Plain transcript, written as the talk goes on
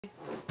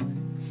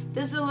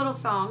This is a little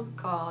song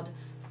called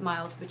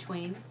Miles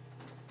Between,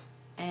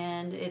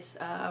 and it's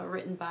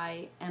written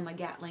by Emma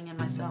Gatling and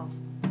myself.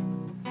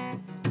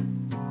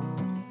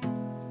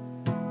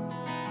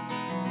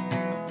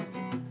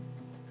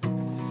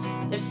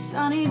 There's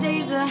sunny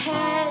days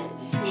ahead,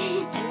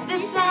 and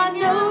this I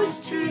know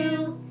is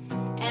true,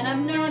 and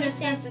I've known it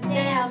since the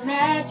day I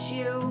met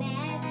you.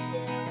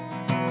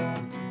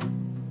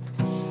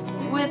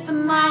 And with the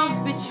miles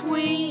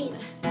between,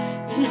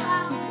 you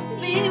know,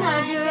 be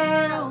my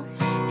girl,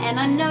 and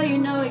I know you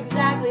know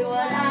exactly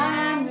what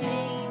I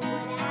mean.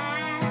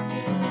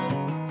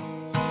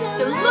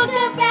 So look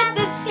up at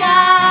the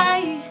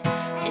sky,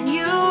 and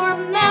you'll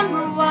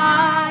remember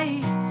why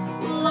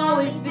we'll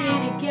always be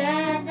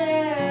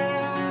together.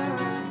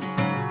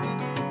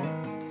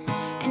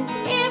 And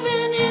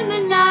even in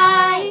the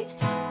night,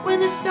 when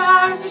the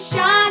stars are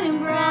shining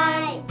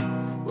bright,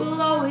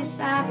 we'll always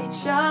have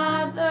each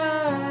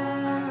other.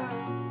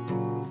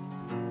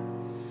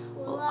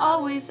 We'll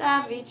always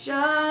have each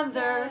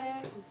other.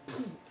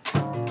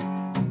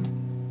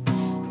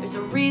 There's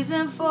a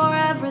reason for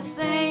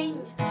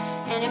everything,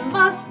 and it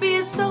must be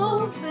a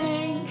soul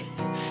thing.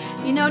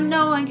 You know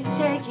no one can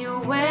take you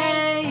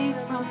away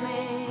from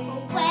me.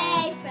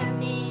 Away from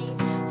me.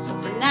 So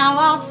for now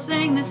I'll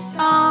sing this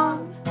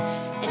song,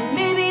 and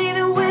maybe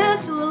even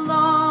whistle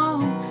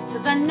along,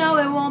 'cause I know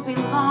it won't be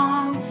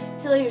long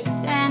till you're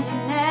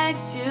standing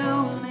next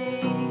to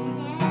me.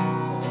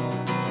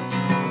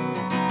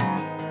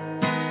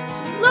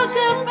 So look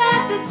up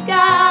at the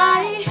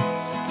sky,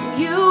 and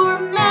you'll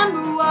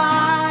remember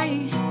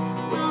why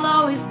we'll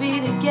always be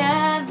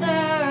together.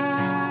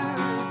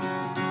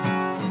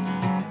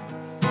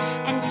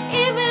 And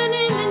even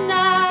in the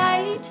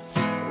night,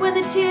 when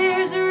the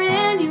tears are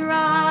in your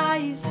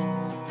eyes,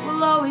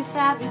 we'll always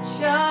have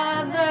each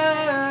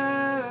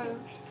other.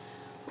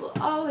 We'll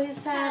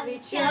always have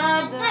each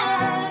other.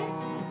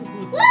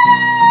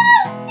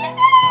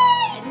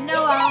 And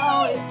know I'll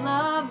always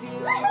love you,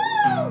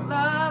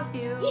 love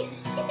you,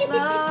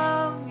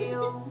 love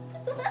you.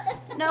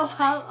 No,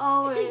 I'll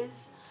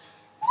always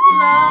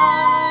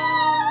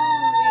love you.